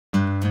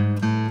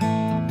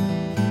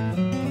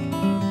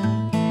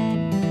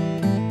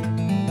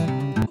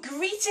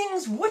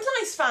Greetings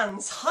Woodlice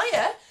fans,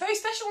 hiya! Very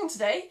special one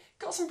today.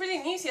 Got some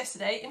brilliant news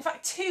yesterday. In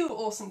fact, two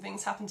awesome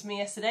things happened to me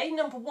yesterday.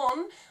 Number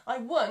one, I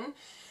won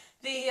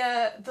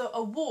the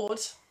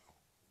award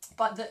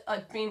that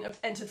I'd been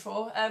entered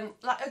for,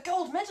 like a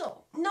gold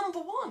medal, number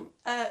one.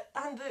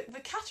 And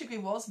the category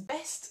was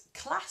Best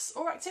Class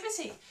or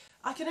Activity.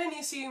 I can only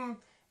assume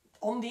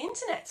on the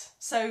internet.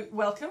 So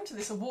welcome to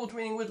this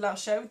award-winning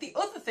Woodlouse show. The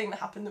other thing that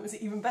happened that was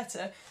even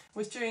better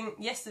was during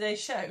yesterday's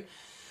show,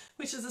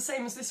 which is the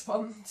same as this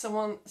one.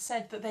 Someone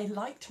said that they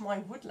liked my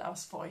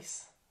Woodlouse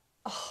voice.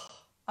 Oh,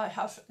 I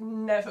have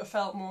never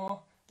felt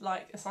more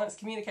like a science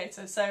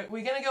communicator. So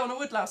we're going to go on a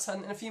Woodlouse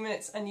hunt in a few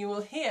minutes and you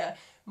will hear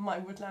my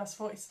Woodlouse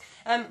voice.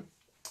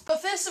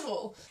 But first of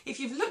all, if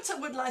you've looked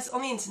at woodlice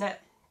on the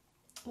internet,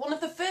 one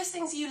of the first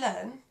things you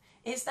learn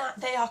is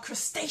that they are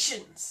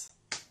crustaceans.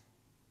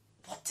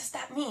 What does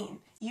that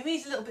mean? You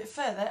read a little bit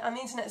further and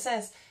the internet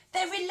says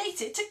they're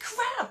related to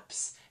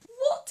crabs.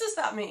 What does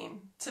that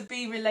mean, to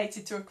be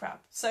related to a crab?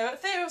 So at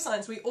Theory of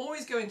Science, we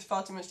always go into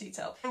far too much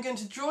detail. I'm going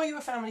to draw you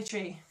a family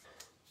tree.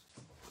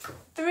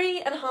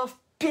 3.5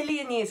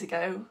 billion years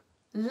ago,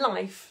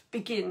 life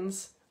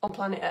begins on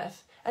planet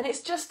Earth. And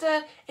it's just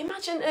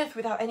imagine Earth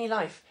without any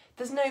life.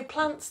 There's no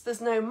plants, there's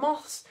no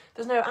moths,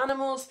 there's no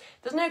animals,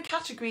 there's no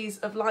categories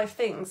of live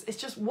things. It's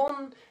just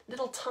one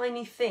little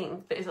tiny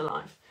thing that is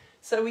alive.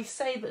 So we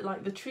say that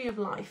like the tree of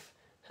life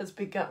has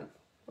begun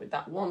with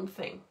that one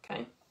thing,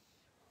 okay?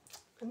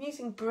 I'm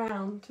using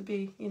brown to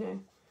be, you know,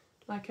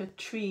 like a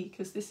tree,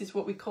 because this is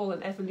what we call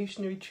an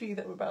evolutionary tree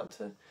that we're about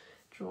to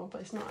draw,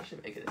 but it's not actually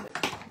very good, is it?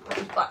 That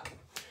was black.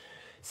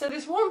 So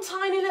this one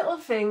tiny little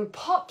thing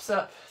pops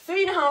up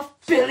 3.5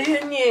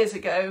 billion years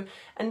ago,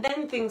 and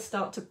then things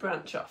start to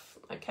branch off,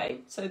 okay?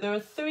 So there are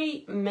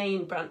three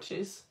main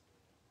branches.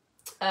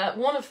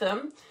 One of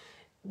them,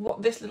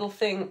 what this little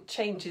thing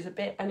changes a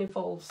bit and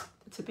evolves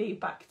to be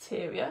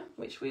bacteria,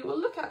 which we will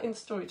look at in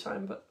story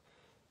time, but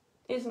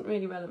isn't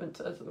really relevant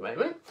to us at the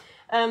moment.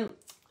 And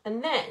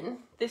then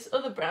this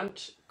other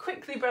branch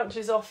quickly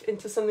branches off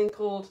into something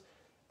called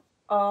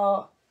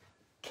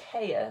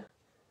archaea.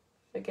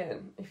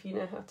 Again, if you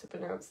know how to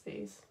pronounce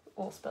these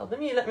or spell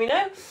them, you let me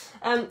know.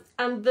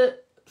 And the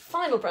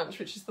final branch,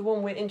 which is the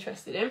one we're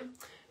interested in,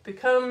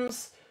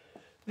 becomes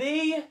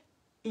the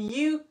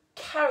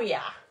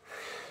eukarya.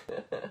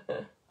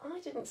 I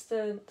didn't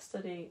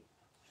study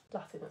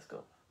Latin at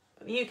school.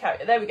 But the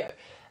eukarya, there we go.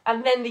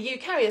 And then the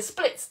eukarya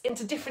splits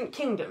into different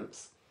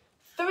kingdoms.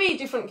 3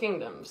 different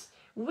kingdoms.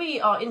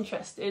 We are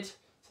interested,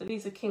 so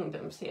these are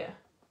kingdoms here.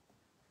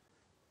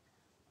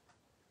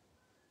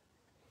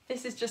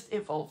 This is just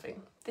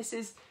evolving. This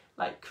is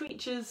like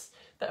creatures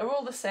that are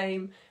all the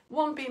same,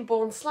 one being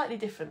born slightly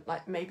different,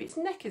 like maybe its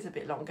neck is a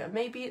bit longer,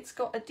 maybe it's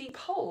got a deep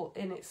hole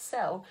in its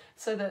cell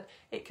so that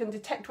it can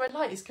detect where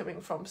light is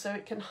coming from, so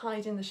it can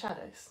hide in the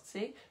shadows,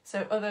 see?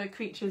 So other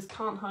creatures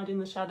can't hide in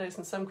the shadows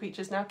and some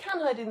creatures now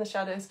can hide in the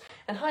shadows,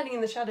 and hiding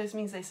in the shadows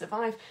means they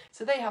survive,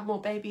 so they have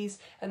more babies,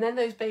 and then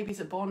those babies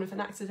are born with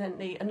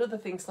another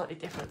thing slightly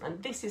different,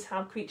 and this is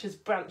how creatures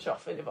branch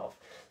off and evolve.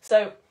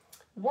 So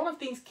one of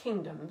these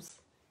kingdoms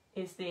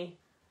is the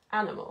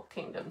animal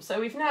kingdom.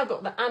 So we've now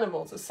got the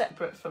animals as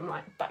separate from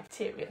like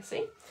bacteria,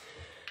 see?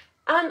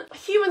 And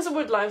humans and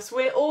woodlice,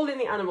 we're all in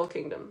the animal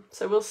kingdom.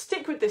 So we'll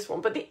stick with this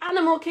one. But the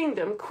animal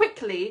kingdom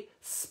quickly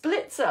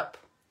splits up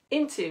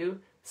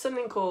into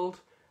something called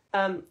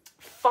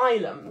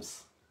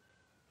phylums.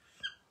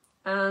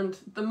 And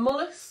the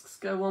mollusks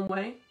go one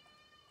way.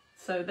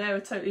 So they're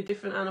a totally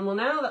different animal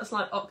now. That's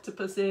like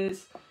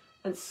octopuses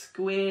and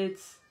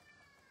squids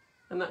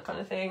and that kind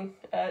of thing.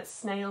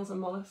 Snails and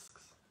mollusks.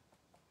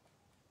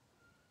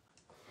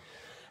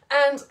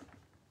 And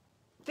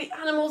the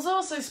animals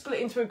also split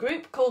into a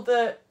group called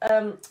the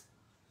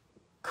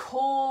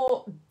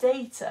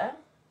chordata.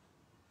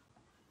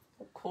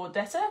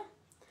 Chordata.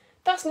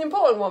 That's an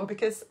important one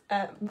because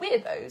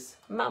weirdos,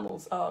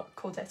 mammals, are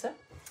chordata.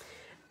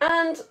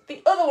 And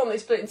the other one they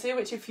split into,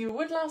 which if you're a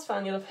Woodlouse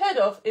fan you'll have heard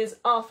of, is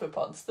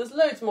arthropods. There's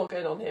loads more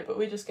going on here, but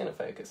we're just going to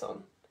focus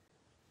on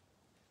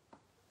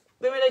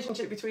the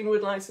relationship between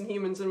woodlice and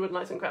humans and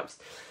woodlice and crabs.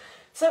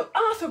 So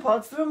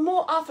arthropods, there are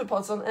more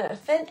arthropods on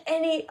Earth than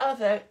any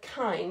other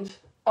kind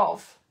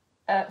of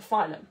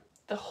phylum.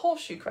 The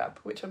horseshoe crab,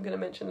 which I'm going to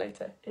mention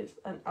later, is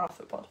an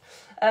arthropod.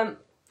 And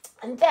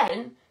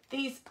then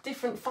these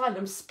different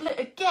phylums split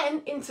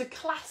again into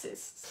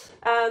classes.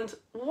 And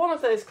one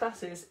of those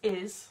classes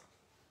is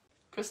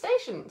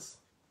crustaceans.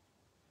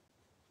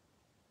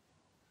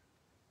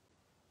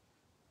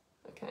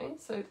 Okay,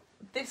 so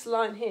this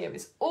line here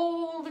is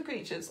all the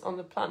creatures on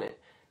the planet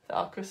that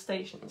are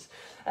crustaceans.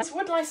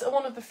 Woodlice are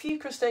one of the few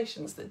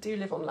crustaceans that do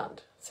live on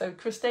land. So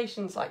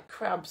crustaceans like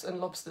crabs and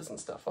lobsters and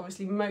stuff,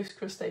 obviously most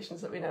crustaceans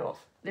that we know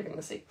of live in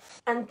the sea.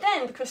 And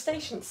then the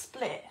crustaceans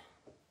split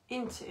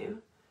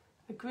into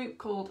a group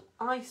called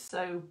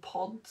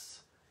isopods,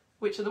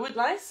 which are the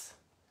woodlice,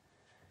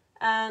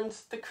 and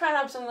the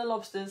crabs and the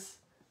lobsters,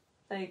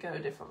 they go a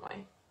different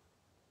way.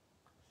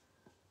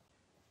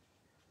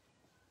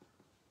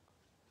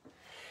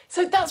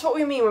 So that's what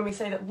we mean when we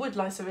say that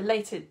woodlice are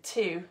related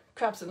to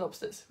crabs and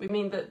lobsters. We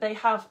mean that they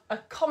have a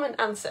common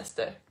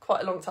ancestor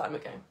quite a long time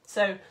ago.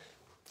 So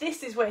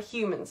this is where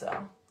humans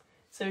are.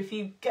 So if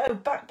you go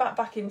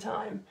back in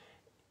time,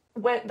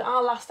 where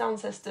our last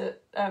ancestor,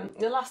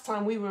 the last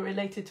time we were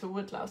related to a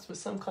woodlouse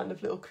was some kind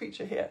of little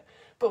creature here.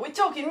 But we're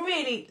talking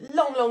really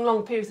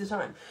long periods of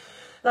time.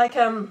 Like,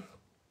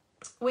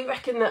 we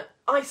reckon that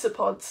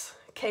isopods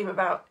came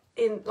about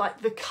in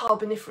like the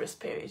Carboniferous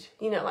period,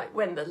 you know, like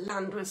when the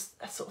land was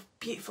a sort of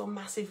beautiful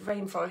massive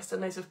rainforest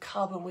and loads of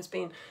carbon was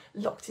being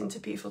locked into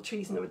beautiful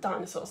trees and there were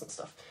dinosaurs and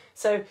stuff.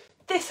 So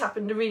this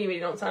happened a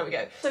really long time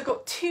ago. So I've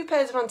got 2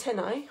 pairs of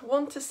antennae,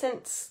 one to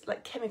sense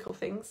like chemical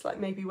things, like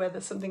maybe whether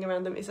something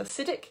around them is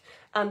acidic,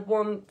 and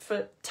one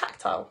for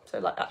tactile, so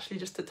like actually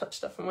just to touch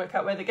stuff and work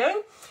out where they're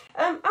going,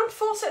 and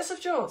 4 sets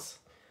of jaws.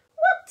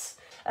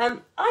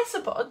 What?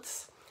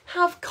 Isopods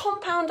have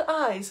compound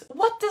eyes.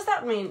 What does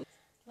that mean?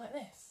 Like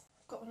this.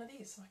 I've got one of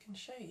these so I can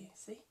show you,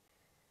 see?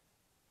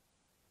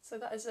 So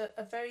that is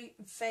a very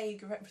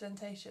vague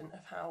representation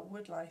of how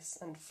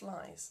woodlice and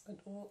flies and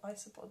all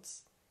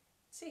isopods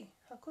see.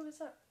 How cool is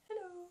that?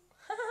 Hello!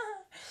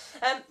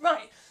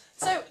 Right,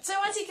 so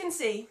as you can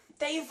see,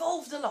 they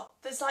evolved a lot.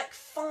 There's like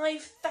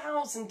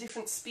 5,000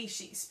 different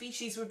species.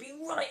 Species would be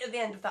right at the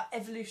end of that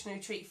evolutionary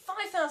tree.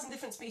 5,000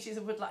 different species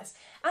of woodlice.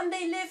 And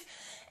they live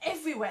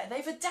everywhere.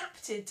 They've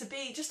adapted to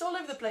be just all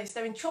over the place.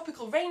 They're in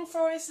tropical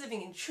rainforests,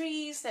 living in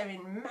trees, they're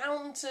in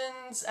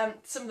mountains,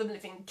 some of them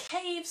live in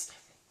caves.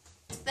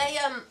 They,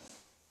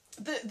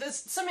 there's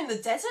some in the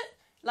desert.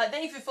 Like,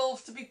 they've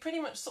evolved to be pretty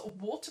much sort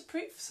of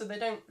waterproof, so they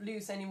don't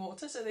lose any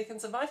water, so they can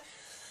survive.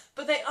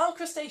 But they are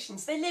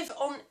crustaceans. They live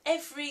on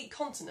every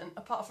continent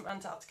apart from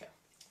Antarctica.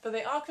 But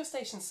they are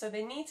crustaceans, so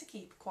they need to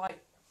keep quite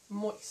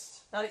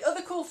moist. Now, the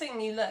other cool thing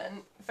you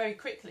learn very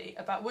quickly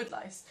about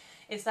woodlice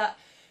is that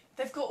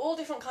they've got all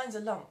different kinds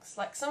of lungs.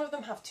 Like, some of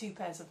them have 2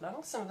 pairs of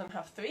lungs, some of them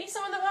have 3,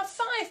 some of them have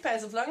 5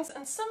 pairs of lungs,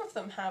 and some of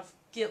them have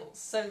gills.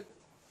 So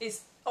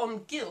it's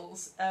on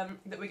gills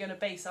that we're going to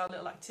base our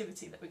little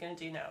activity that we're going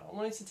to do now. I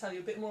wanted to tell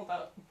you a bit more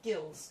about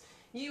gills.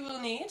 You will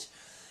need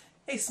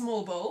a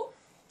small bowl,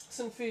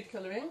 some food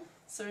colouring,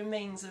 so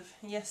remains of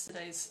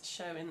yesterday's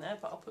show in there,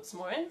 but I'll put some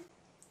more in.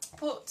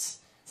 Put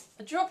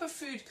a drop of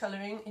food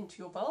colouring into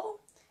your bowl,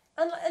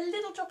 and like a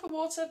little drop of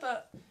water,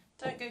 but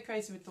don't go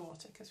crazy with the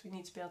water because we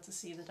need to be able to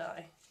see the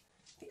dye.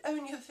 The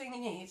only other thing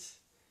you need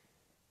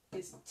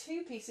is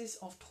 2 pieces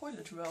of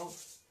toilet roll.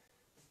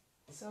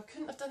 So I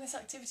couldn't have done this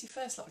activity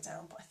first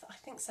lockdown, but I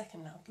think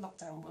second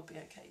lockdown will be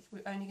okay.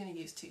 We're only going to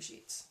use 2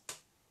 sheets.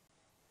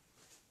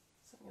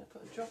 So I'm going to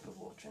put a drop of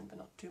water in, but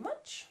not too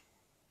much.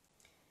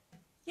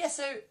 Yeah,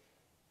 so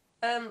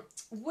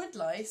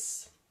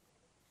woodlice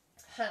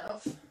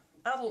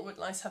adult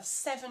woodlice have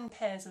 7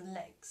 pairs of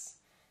legs.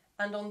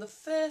 And on the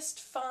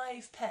first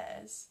 5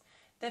 pairs,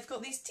 they've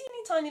got these teeny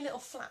tiny little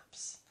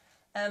flaps.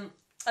 And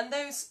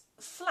those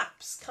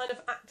flaps kind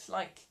of act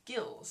like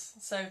gills.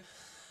 So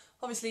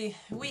obviously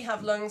we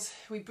have lungs,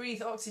 we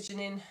breathe oxygen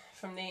in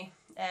from the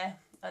air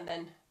and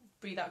then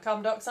breathe out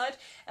carbon dioxide.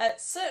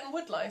 Certain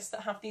woodlice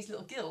that have these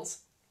little gills,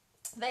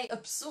 they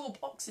absorb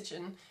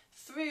oxygen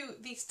through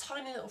these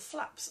tiny little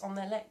flaps on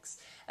their legs.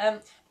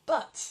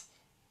 But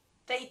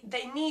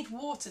they need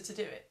water to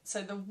do it.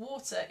 So the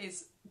water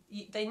is,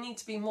 they need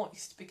to be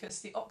moist because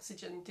the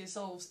oxygen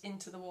dissolves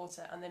into the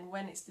water, and then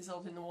when it's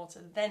dissolved in the water,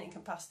 then it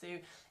can pass through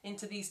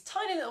into these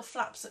tiny little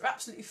flaps that are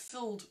absolutely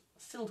filled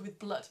with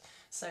blood.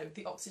 So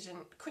the oxygen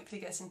quickly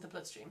gets into the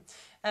bloodstream.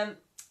 And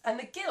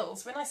the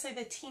gills, when I say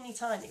they're teeny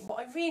tiny, what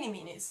I really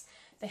mean is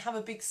they have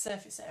a big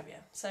surface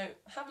area. So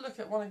have a look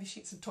at one of your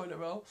sheets of toilet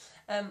roll.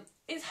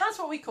 It has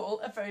what we call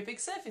a very big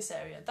surface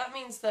area. That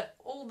means that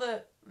all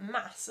the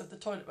mass of the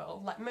toilet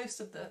roll, like most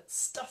of the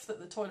stuff that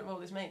the toilet roll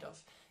is made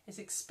of, is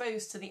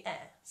exposed to the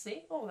air.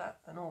 See? All that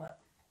and all that.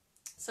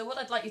 So what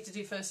I'd like you to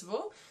do first of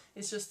all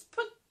is just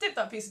dip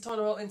that piece of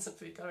toilet roll in some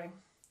food colouring.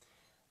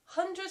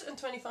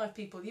 125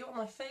 people. You are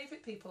my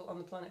favourite people on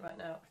the planet right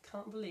now. I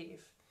can't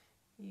believe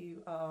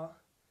you are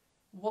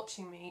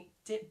watching me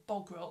dip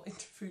bog roll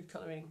into food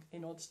colouring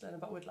in order to learn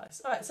about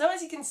woodlice. Alright, so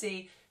as you can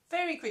see,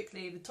 very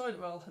quickly the toilet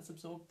roll has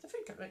absorbed the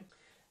food colouring.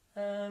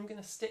 I'm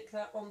going to stick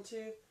that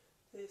onto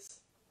this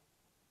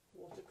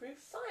waterproof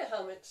fire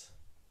helmet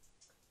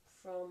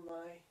from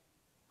my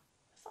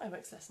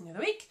fireworks lesson the other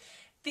week.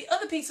 The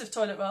other piece of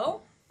toilet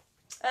roll,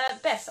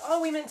 Beth,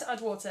 are we meant to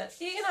add water?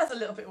 You can add a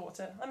little bit of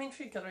water. I mean,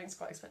 food colouring is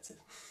quite expensive.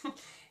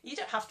 You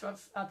don't have to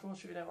add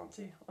water if you don't want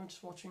to. I'm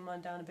just watering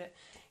mine down a bit.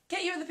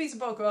 Get your other piece of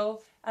bog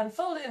roll and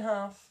fold it in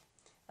half,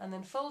 and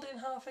then fold it in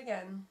half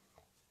again,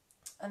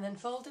 and then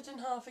fold it in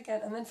half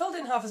again, and then fold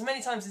it in half as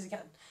many times as you can.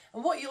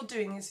 And what you're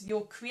doing is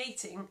you're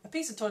creating a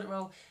piece of toilet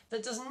roll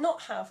that does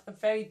not have a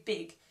very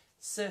big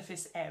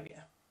surface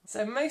area.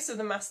 So most of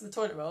the mass of the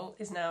toilet roll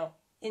is now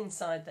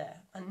inside there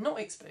and not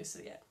exposed to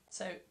the air.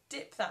 So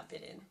dip that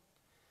bit in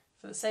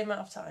for the same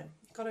amount of time.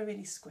 You've got to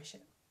really squish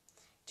it.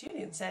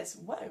 Julian says,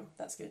 whoa,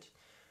 that's good.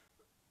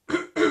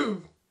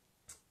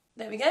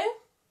 There we go.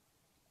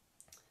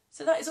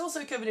 So that is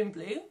also covered in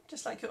blue,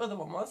 just like your other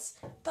one was.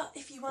 But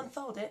if you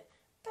unfold it,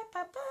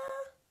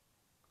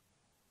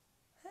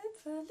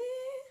 hopefully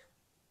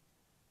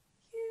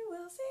you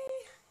will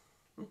see.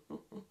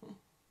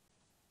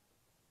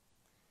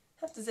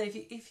 I have to say,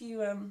 if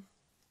you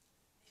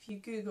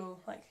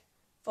Google like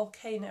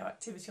volcano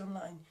activity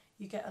online,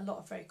 you get a lot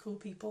of very cool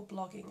people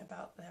blogging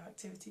about their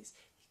activities.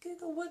 You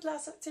Google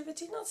woodlouse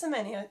activity, not so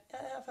many. I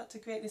have had to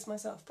create this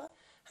myself, but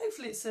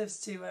hopefully it serves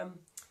to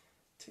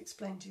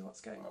explain to you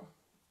what's going on.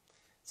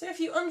 So if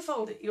you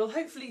unfold it, you'll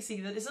hopefully see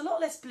that it's a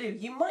lot less blue.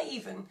 You might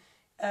even,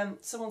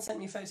 someone sent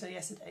me a photo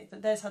yesterday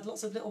that theirs had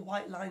lots of little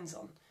white lines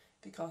on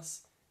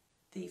because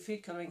the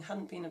food colouring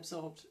hadn't been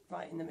absorbed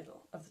right in the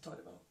middle of the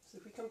toilet bowl. So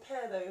if we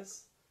compare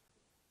those,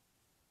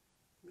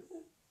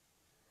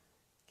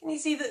 can you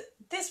see that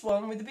this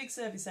one with the big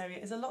surface area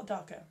is a lot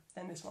darker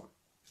than this one?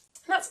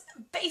 And that's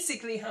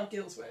basically how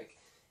gills work,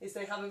 is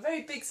they have a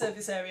very big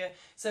surface area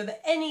so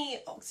that any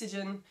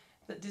oxygen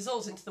that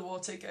dissolves into the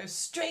water goes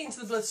straight into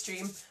the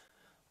bloodstream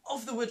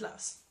of the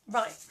woodlouse.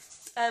 Right,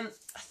 I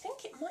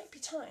think it might be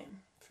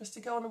time for us to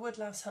go on a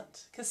woodlouse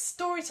hunt, because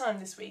story time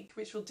this week,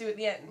 which we'll do at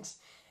the end,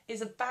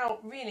 is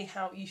about really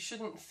how you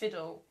shouldn't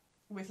fiddle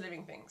with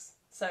living things.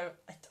 So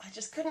I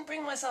just couldn't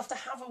bring myself to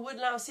have a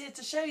woodlouse here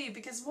to show you,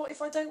 because what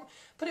if I don't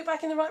put it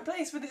back in the right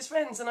place with its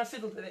friends and I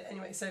fiddled with it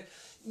anyway. So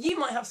you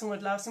might have some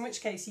woodlouse, in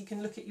which case you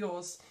can look at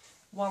yours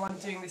while I'm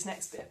doing this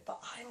next bit.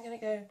 But I'm going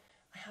to go,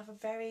 I have a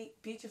very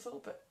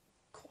beautiful but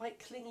quite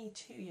clingy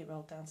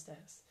 2-year-old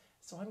downstairs.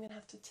 So I'm going to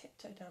have to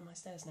tiptoe down my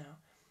stairs now,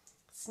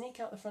 sneak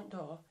out the front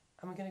door,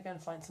 and we're going to go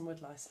and find some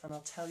woodlice, and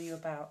I'll tell you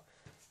about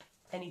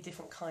any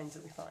different kinds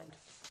that we find.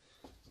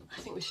 I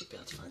think we should be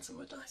able to find some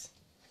woodlice,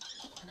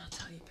 and I'll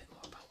tell you a bit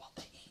more about what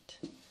they eat.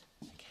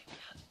 Okay, we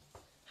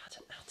had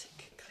an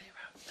attic clear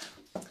out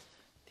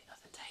the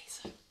other day,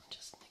 so I'm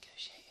just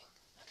negotiating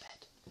a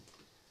bed.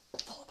 I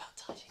thought about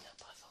tidying up,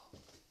 I thought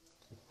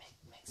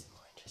makes it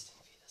more interesting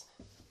for you, doesn't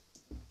it?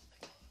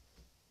 Okay.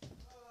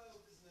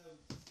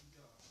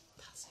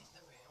 Passing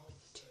the room with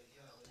the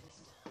 2-year-old in it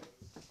now.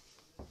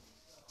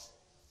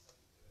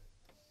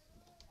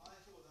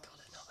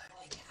 Gotta not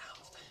only get out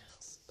of the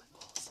house, but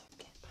also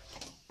get back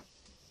in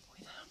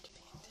without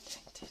being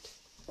detected.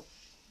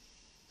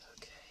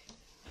 Okay.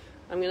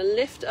 I'm going to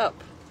lift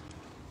up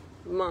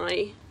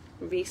my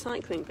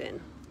recycling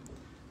bin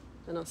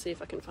and I'll see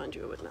if I can find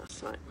you a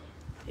woodlouse. Right,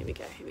 here we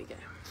go, here we go.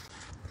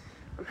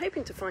 I'm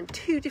hoping to find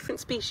 2 different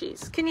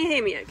species. Can you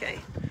hear me okay?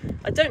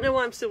 I don't know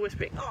why I'm still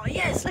whispering. Oh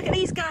yes, look at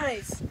these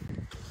guys!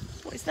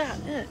 What is that?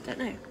 Don't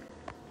know.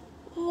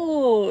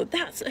 Oh,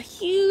 that's a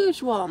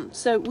huge one.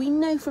 So we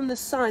know from the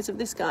size of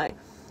this guy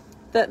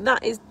that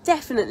that is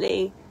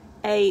definitely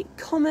a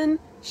common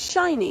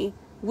shiny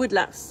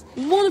woodlouse.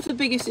 One of the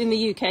biggest in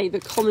the UK, the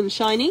common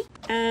shiny.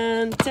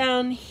 And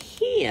down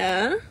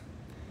here,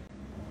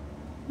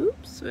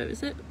 oops, where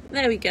is it?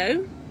 There we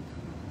go.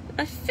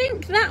 I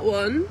think that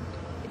one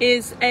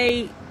is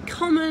a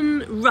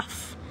common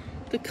ruff.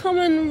 The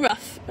common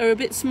ruff are a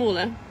bit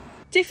smaller.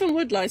 Different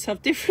woodlice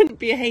have different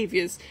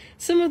behaviours.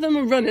 Some of them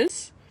are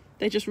runners.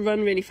 They just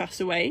run really fast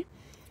away.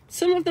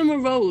 Some of them are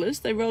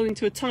rollers. They roll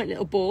into a tight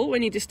little ball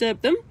when you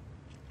disturb them.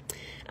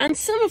 And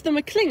some of them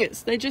are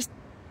clingers. They just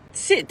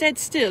sit dead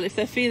still if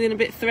they're feeling a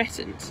bit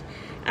threatened.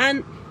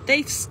 And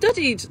they've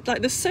studied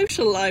like the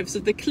social lives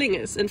of the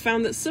clingers and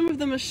found that some of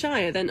them are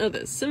shyer than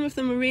others. Some of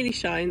them are really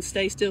shy and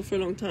stay still for a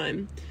long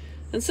time.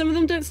 And some of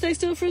them don't stay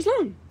still for as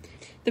long.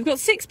 They've got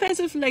 6 pairs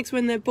of legs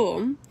when they're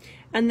born,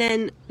 and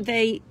then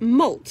they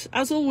molt,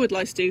 as all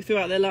woodlice do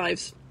throughout their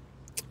lives.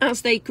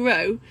 As they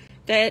grow,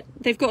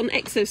 they've got an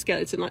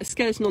exoskeleton, like a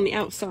skeleton on the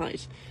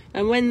outside.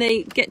 And when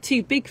they get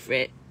too big for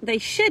it, they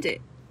shed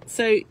it.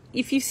 So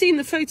if you've seen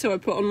the photo I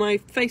put on my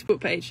Facebook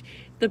page,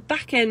 the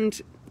back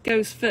end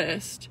goes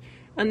first,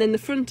 and then the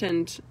front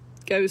end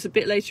goes a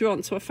bit later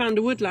on. So I found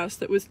a woodlouse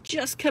that was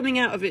just coming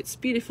out of its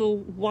beautiful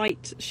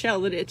white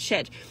shell that it had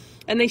shed.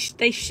 And they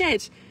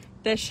shed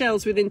their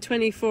shells within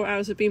 24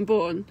 hours of being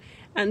born,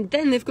 and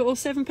then they've got all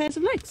 7 pairs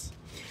of legs.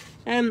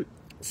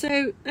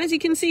 So as you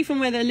can see from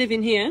where they're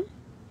living here,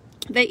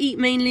 they eat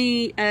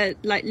mainly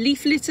like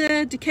leaf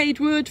litter, decayed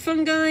wood,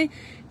 fungi.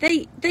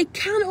 They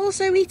can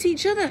also eat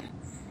each other,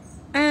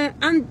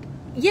 and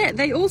yeah,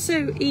 they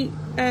also eat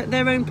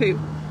their own poo.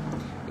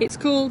 It's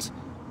called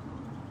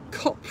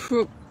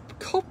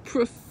coprophagy.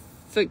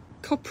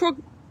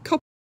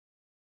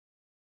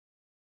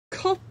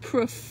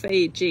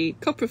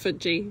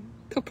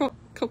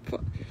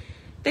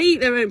 They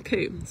eat their own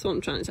poo, that's what I'm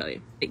trying to tell you.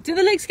 Do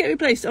the legs get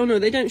replaced? Oh no,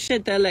 they don't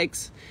shed their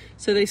legs.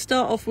 So they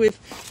start off with,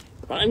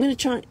 right, I'm going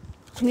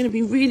to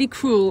be really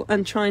cruel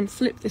and try and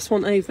flip this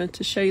one over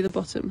to show you the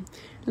bottom.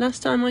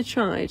 Last time I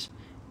tried,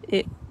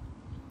 it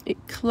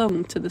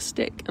clung to the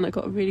stick and I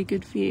got a really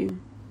good view.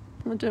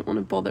 I don't want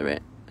to bother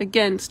it.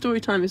 Again, story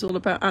time is all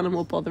about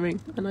animal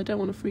bothering and I don't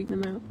want to freak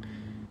them out.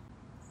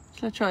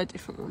 Shall I try a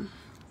different one?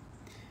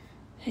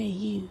 Hey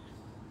you,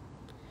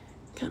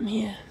 come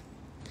here.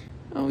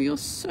 Oh, you're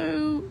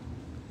so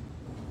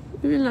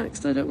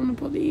relaxed, I don't want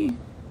to bother you.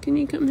 Can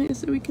you come here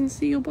so we can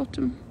see your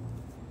bottom?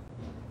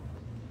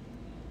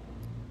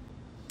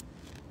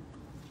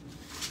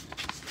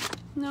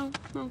 No?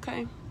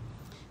 Okay.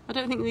 I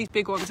don't think these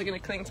big ones are going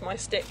to cling to my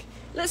stick.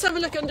 Let's have a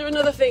look under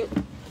another thing.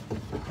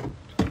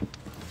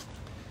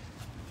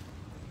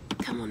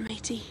 Come on,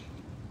 matey.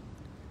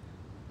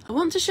 I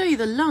want to show you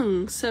the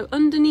lungs. So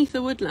underneath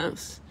the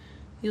woodlouse,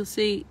 you'll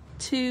see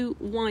 2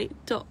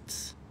 white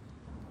dots.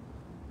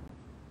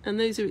 And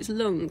those are its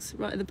lungs,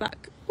 right at the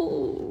back.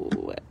 Oh,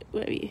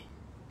 where are you?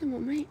 Come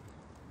on, mate.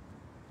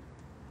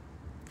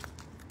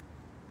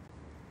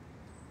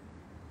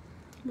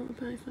 What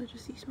about if I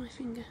just use my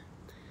finger?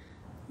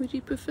 Would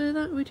you prefer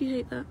that or would you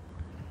hate that?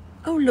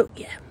 Oh look,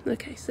 yeah.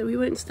 Okay, so we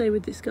won't stay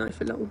with this guy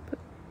for long, but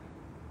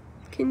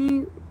can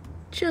you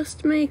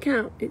just make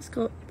out it's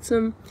got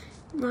some,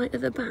 right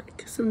at the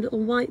back, some little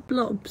white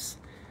blobs?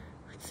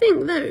 I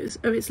think those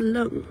are its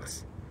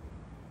lungs.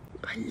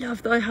 I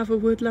love that I have a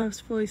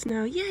woodlouse voice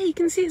now. Yeah, you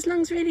can see its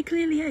lungs really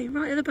clearly, hey,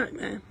 right at the back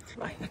there.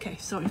 Right, okay,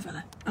 sorry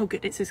fella. Oh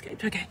good, it's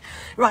escaped, okay.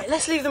 Right,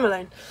 let's leave them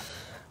alone.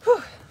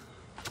 Whew.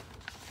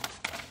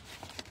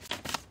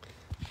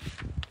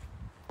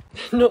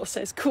 Nor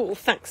says, cool,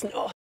 thanks, Nor.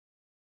 Oh,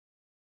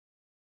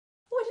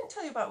 I didn't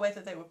tell you about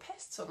whether they were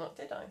pests or not,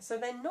 did I? So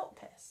they're not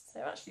pests.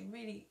 They're actually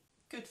really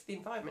good for the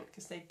environment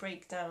because they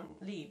break down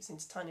leaves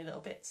into tiny little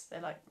bits. They're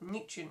like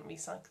nutrient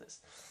recyclers.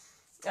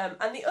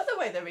 And the other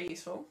way they're really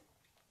useful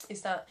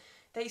is that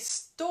they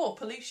store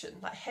pollution,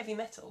 like heavy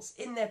metals,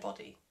 in their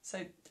body.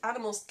 So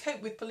animals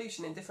cope with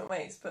pollution in different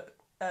ways, but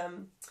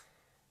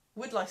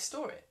woodlice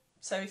store it.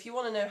 So if you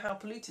want to know how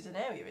polluted an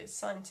area is,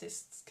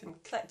 scientists can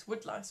collect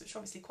woodlice, which are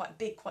obviously quite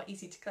big, quite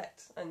easy to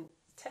collect, and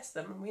test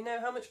them, and we know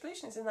how much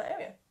pollution is in that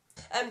area.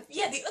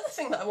 Yeah, the other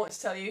thing that I want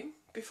to tell you,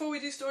 before we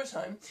do story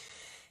time,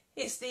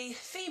 is the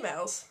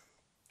females.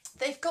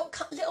 They've got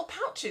little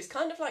pouches,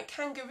 kind of like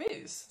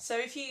kangaroos. So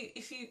if you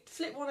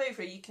flip one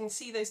over, you can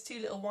see those 2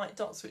 little white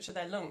dots, which are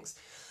their lungs.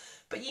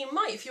 But you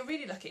might, if you're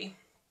really lucky,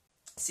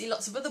 see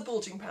lots of other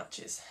bulging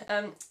pouches.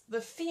 The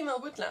female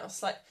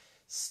woodlouse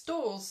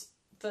stores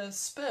the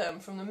sperm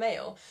from the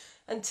male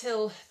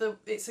until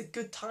it's a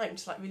good time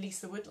to release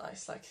the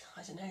woodlice. I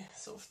don't know,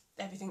 sort of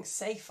everything's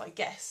safe, I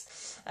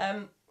guess.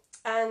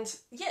 And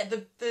yeah,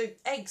 the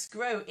eggs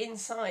grow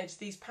inside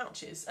these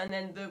pouches and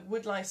then the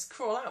woodlice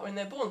crawl out when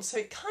they're born. So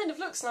it kind of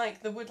looks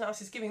like the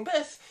woodlouse is giving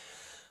birth,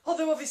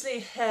 although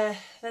obviously they're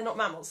not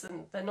mammals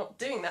and they're not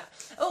doing that.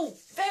 Oh,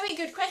 very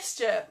good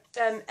question.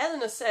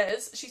 Eleanor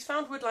says she's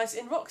found woodlice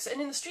in rocks and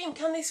in the stream.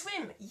 Can they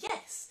swim?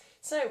 Yes.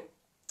 So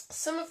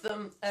some of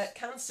them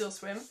can still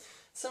swim.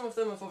 Some of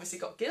them have obviously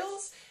got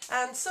gills,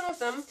 and some of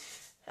them,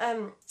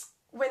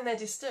 when they're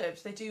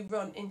disturbed, they do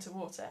run into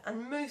water,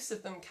 and most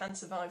of them can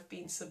survive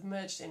being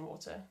submerged in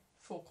water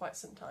for quite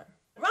some time.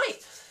 Right,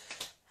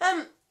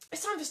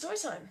 it's time for story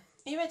time.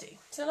 Are you ready?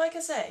 So like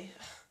I say,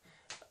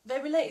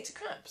 they're related to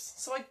crabs.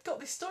 So I got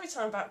this story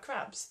time about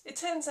crabs. It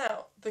turns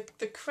out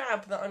the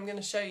crab that I'm going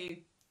to show you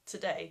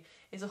today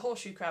is a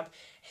horseshoe crab.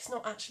 It's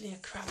not actually a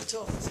crab at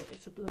all, is it?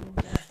 It's a bloody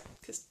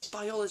because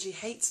biology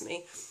hates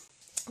me.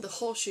 The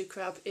horseshoe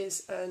crab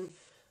is an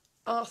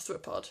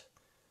arthropod.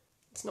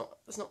 It's not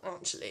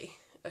actually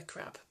a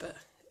crab, but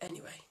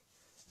anyway,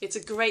 it's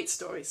a great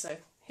story, so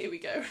here we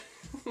go.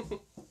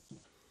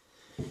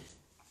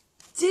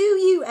 Do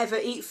you ever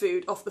eat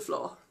food off the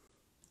floor?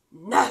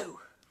 No,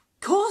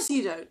 of course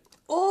you don't.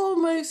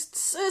 Almost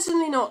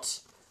certainly not.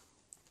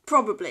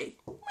 Probably.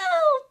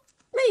 Well,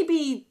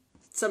 maybe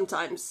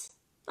sometimes.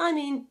 I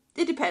mean,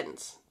 it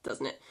depends,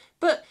 doesn't it?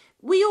 But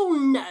we all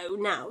know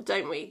now,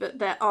 don't we, that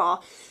there are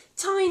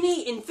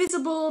tiny,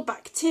 invisible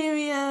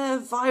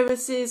bacteria,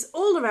 viruses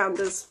all around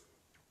us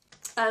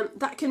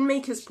that can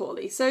make us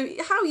poorly. So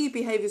how you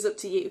behave is up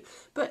to you.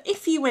 But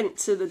if you went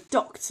to the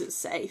doctors,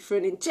 say, for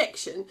an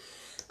injection,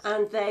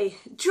 and they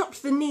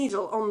dropped the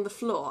needle on the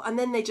floor and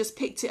then they just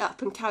picked it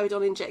up and carried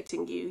on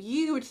injecting you,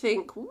 you would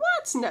think,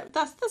 what? No,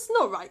 that's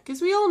not right,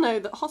 because we all know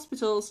that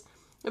hospitals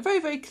are very,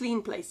 very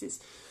clean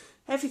places.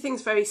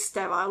 Everything's very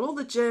sterile. All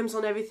the germs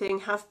on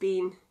everything have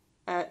been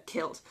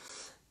killed.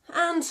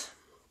 And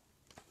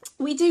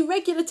we do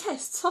regular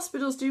tests.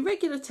 Hospitals do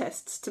regular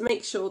tests to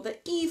make sure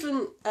that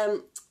even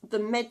the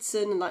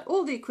medicine and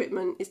all the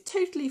equipment is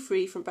totally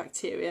free from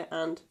bacteria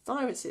and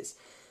viruses.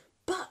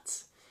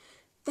 But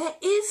there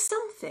is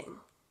something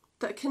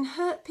that can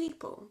hurt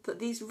people that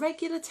these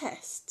regular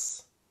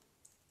tests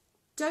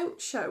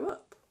don't show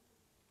up.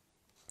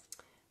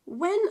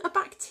 When a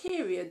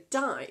bacteria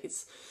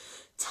dies,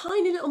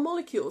 tiny little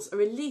molecules are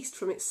released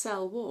from its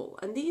cell wall,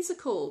 and these are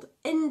called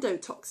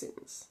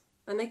endotoxins.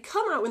 And they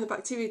come out when the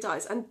bacteria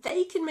dies, and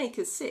they can make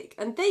us sick,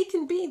 and they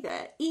can be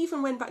there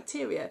even when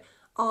bacteria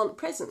aren't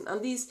present.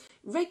 And these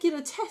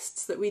regular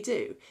tests that we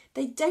do,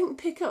 they don't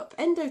pick up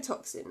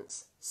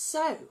endotoxins.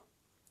 So,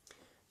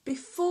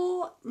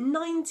 before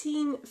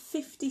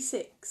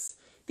 1956,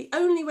 the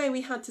only way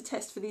we had to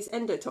test for these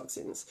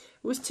endotoxins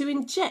was to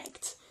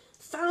inject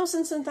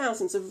thousands and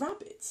thousands of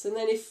rabbits, and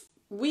then if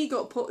they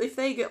got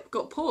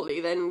poorly,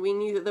 then we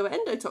knew that there were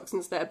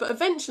endotoxins there. But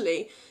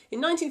eventually, in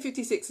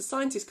 1956, a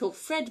scientist called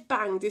Fred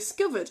Bang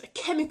discovered a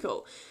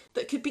chemical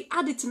that could be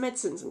added to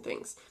medicines and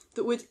things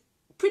that would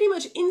pretty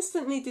much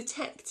instantly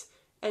detect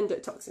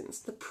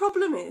endotoxins. The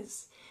problem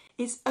is,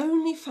 it's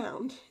only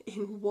found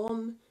in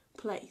one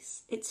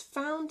place. It's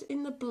found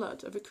in the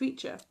blood of a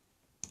creature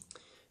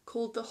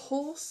called the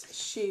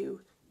horseshoe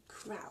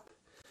crab.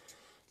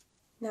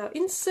 Now,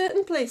 in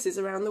certain places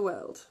around the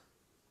world,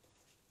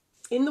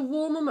 in the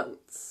warmer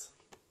months,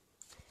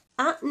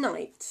 at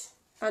night,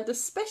 and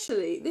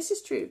especially, this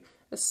is true,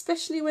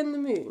 especially when the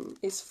moon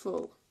is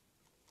full,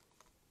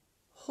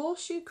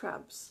 horseshoe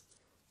crabs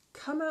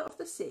come out of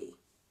the sea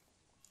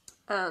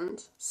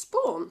and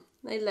spawn.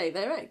 They lay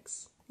their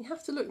eggs. You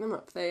have to look them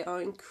up. They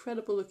are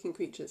incredible looking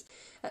creatures.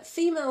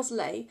 Females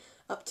lay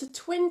up to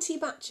 20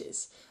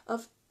 batches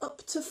of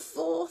up to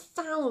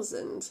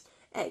 4,000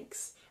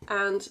 eggs.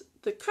 And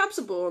the crabs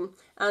are born,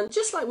 and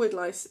just like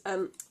woodlice,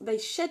 they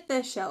shed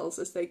their shells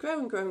as they grow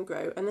and grow and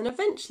grow, and then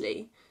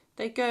eventually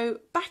they go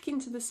back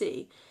into the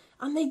sea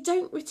and they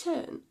don't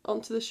return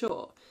onto the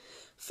shore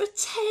for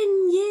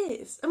 10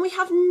 years, and we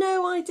have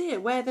no idea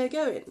where they're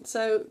going.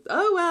 So,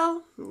 oh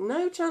well,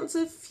 no chance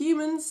of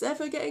humans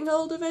ever getting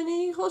hold of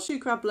any horseshoe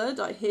crab blood,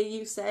 I hear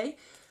you say.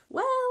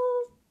 Well,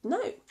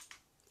 no.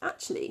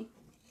 Actually,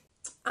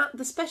 at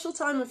the special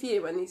time of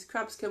year when these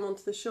crabs come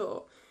onto the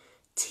shore,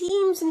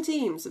 teams and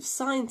teams of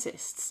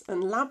scientists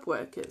and lab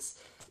workers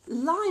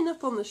line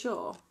up on the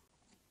shore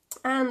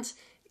and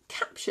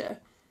capture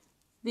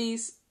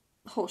these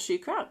horseshoe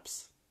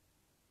crabs.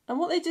 And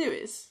what they do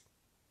is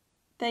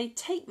they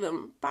take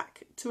them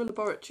back to a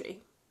laboratory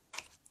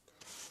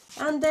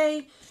and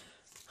they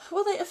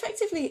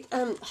effectively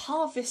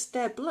harvest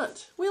their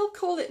blood. We'll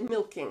call it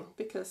milking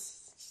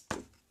because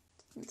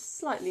it's a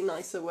slightly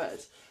nicer word.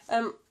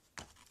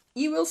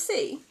 You will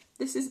see,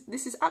 this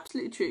is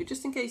absolutely true,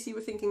 just in case you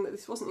were thinking that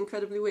this wasn't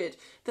incredibly weird,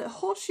 that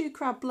horseshoe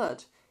crab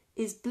blood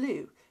is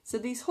blue. So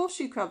these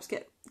horseshoe crabs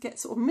get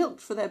sort of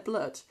milked for their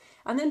blood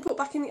and then put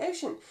back in the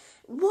ocean.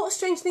 What a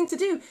strange thing to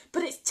do,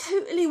 but it's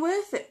totally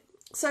worth it.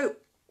 So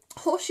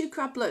horseshoe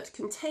crab blood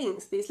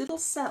contains these little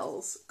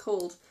cells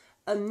called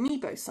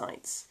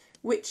amoebocytes,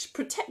 which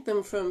protect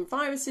them from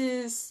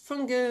viruses,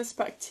 fungus,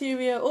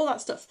 bacteria, all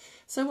that stuff.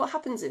 So what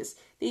happens is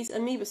these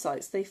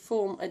amoebocytes, they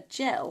form a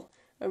gel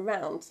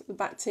around the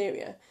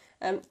bacteria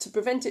to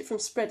prevent it from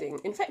spreading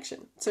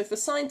infection. So if a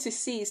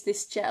scientist sees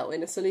this gel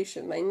in a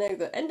solution, they know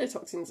that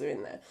endotoxins are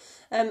in there.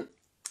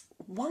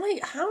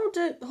 How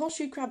do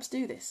horseshoe crabs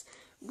do this?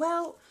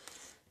 Well,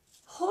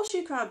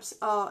 horseshoe crabs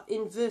are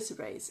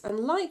invertebrates, and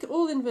like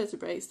all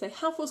invertebrates, they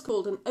have what's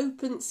called an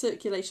open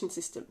circulation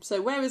system.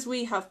 So whereas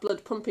we have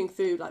blood pumping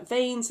through like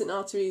veins and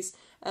arteries,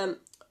 the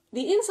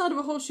inside of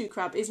a horseshoe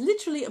crab is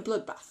literally a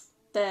bloodbath.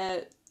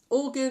 Their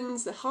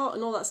organs, their heart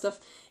and all that stuff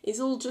is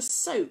all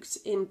just soaked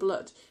in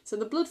blood. So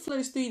the blood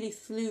flows freely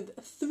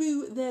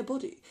through their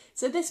body.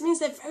 So this means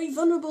they're very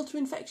vulnerable to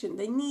infection.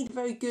 They need a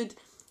very good,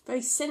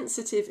 very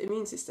sensitive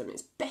immune system.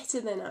 It's better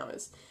than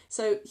ours.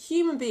 So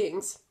human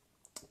beings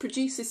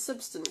produce this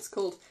substance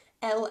called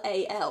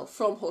LAL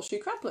from horseshoe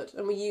crab blood,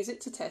 and we use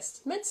it to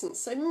test medicines.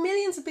 So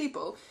millions of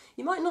people,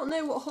 you might not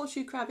know what a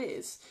horseshoe crab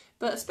is,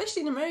 but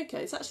especially in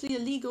America, it's actually a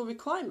legal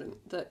requirement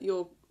that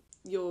your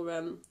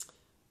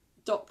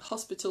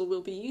hospital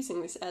will be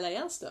using this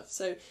LAL stuff.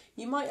 So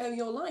you might owe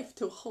your life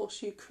to a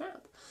horseshoe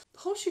crab.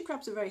 Horseshoe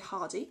crabs are very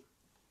hardy.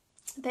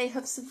 They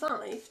have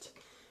survived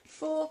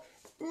for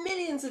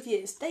millions of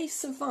years. They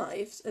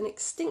survived an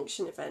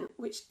extinction event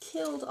which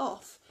killed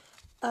off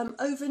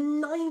over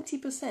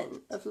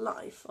 90% of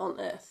life on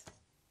Earth.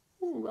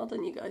 Ooh, well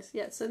done, you guys.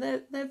 Yeah, so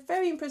they're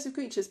very impressive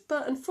creatures,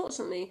 but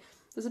unfortunately,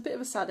 there's a bit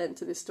of a sad end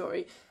to this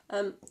story.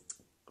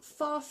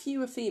 Far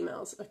fewer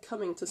females are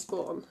coming to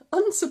spawn,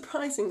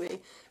 unsurprisingly,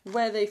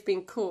 where they've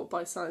been caught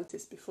by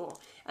scientists before.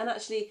 And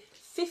actually,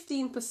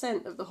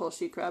 15% of the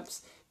horseshoe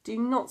crabs do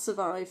not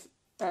survive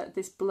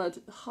this blood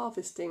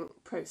harvesting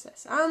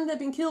process. And they've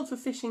been killed for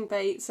fishing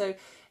bait, so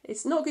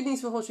it's not good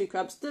news for horseshoe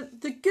crabs.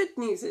 The good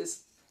news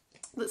is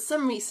that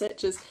some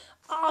researchers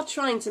are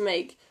trying to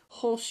make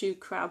horseshoe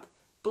crab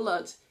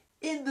blood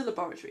in the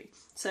laboratory,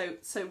 so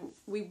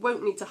we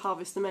won't need to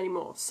harvest them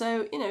anymore.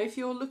 So, you know, if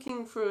you're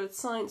looking for a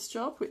science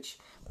job, which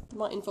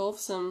might involve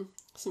some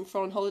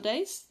foreign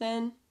holidays,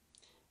 then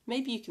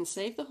maybe you can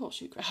save the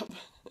horseshoe crab.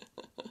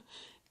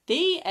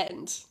 The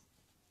end.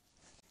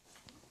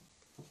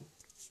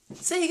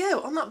 So there you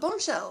go, on that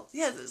bombshell.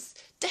 Yeah, that's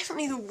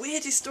definitely the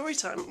weirdest story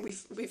time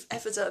we've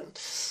ever done.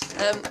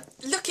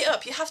 Look it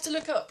up. You have to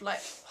look up like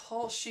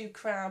horseshoe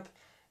crab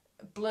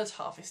blood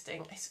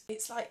harvesting.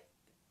 It's like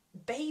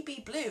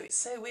baby blue. It's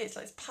so weird. It's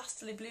like this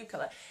pastely blue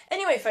colour.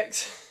 Anyway,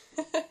 folks,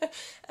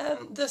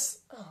 there's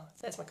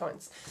my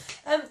comments.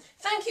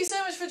 Thank you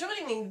so much for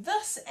joining me.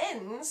 Thus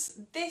ends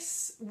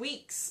this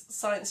week's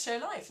Science Show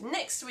Live.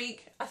 Next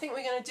week, I think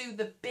we're going to do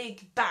the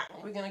Big Bang.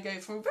 We're going to go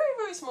from very,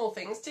 very small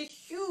things to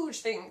huge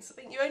things. I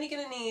think you're only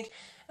going to need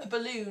a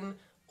balloon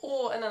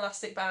or an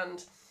elastic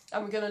band,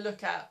 and we're going to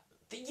look at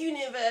the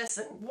universe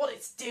and what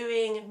it's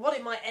doing and what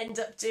it might end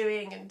up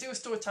doing, and do a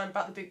story time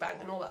about the Big Bang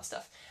and all that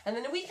stuff. And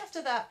then a week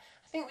after that,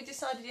 I think we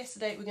decided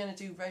yesterday we're going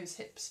to do rose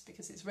hips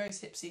because it's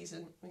rose hip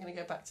season. We're going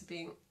to go back to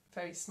being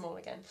very small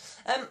again.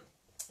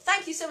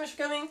 Thank you so much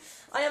for coming.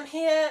 I am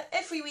here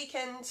every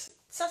weekend,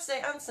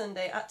 Saturday and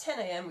Sunday at 10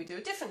 AM. We do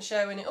a different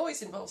show and it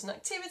always involves an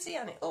activity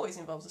and it always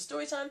involves a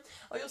story time.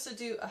 I also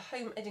do a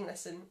home editing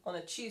lesson on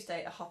a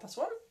Tuesday at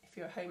 1:30. If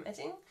you're a home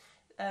editing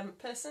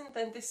person,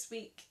 then this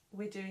week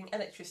we're doing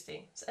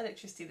electricity. It's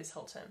electricity this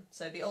whole term.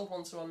 So the old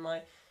ones are on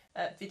my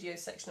video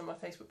section on my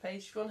Facebook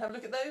page if you want to have a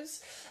look at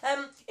those.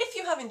 If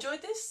you have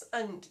enjoyed this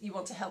and you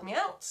want to help me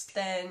out,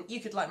 then you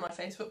could like my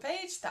Facebook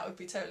page. That would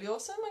be totally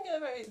awesome. I get a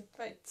very,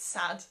 very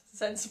sad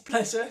sense of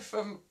pleasure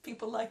from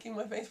people liking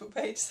my Facebook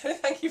page, so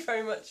thank you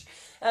very much.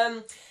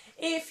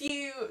 If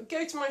you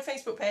go to my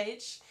Facebook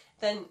page,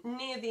 then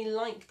near the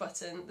like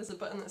button there's a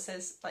button that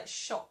says like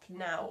shop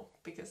now,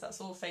 because that's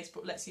all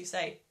Facebook lets you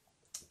say.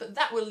 But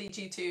that will lead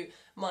you to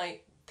my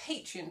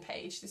Patreon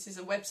page. This is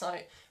a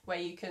website where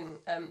you can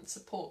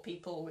support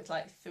people with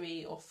like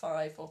 £3 or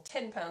 £5 or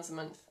 £10 a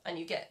month, and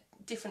you get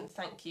different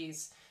thank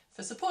yous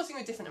for supporting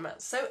with different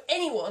amounts. So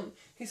anyone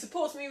who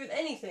supports me with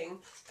anything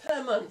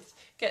per month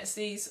gets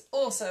these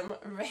awesome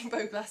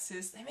rainbow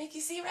glasses. They make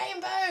you see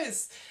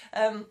rainbows,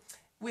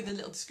 with a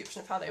little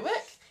description of how they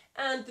work.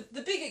 And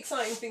the big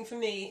exciting thing for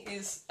me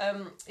is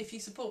if you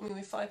support me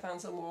with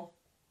 £5 or more,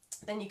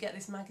 then you get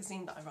this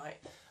magazine that I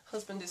write.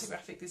 Husband is a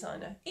graphic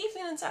designer.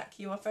 Evelyn and Zach,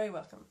 you are very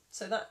welcome.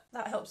 So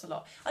that helps a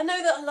lot. I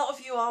know that a lot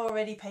of you are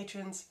already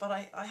patrons, but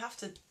I have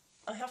to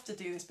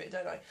do this bit,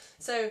 don't I?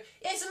 So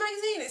yeah, it's a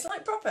magazine. It's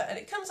like proper, and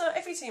it comes out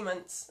every 2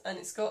 months, and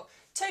it's got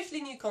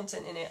totally new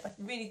content in it. I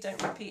really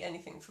don't repeat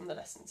anything from the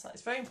lessons.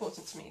 It's very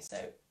important to me.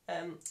 So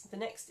the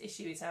next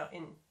issue is out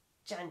in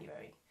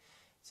January.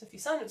 So if you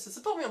sign up to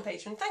support me on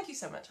Patreon, thank you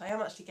so much. I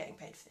am actually getting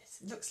paid for this.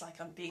 It looks like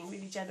I'm being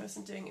really generous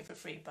and doing it for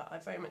free, but I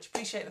very much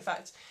appreciate the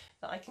fact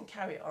that I can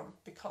carry it on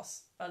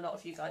because a lot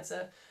of you guys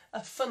are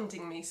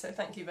funding me, so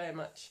thank you very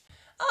much.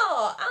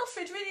 Oh,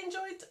 Alfred really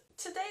enjoyed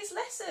today's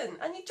lesson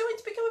and you joined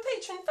to become a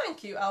patron.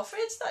 Thank you,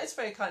 Alfred. That is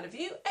very kind of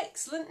you.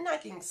 Excellent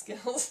nagging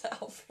skills,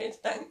 Alfred.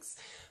 Thanks.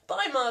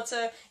 Bye,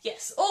 Marta.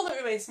 Yes, all that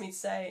remains for me to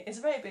say is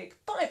a very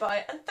big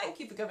bye-bye and thank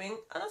you for coming,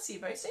 and I'll see you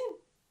very soon.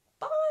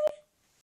 Bye.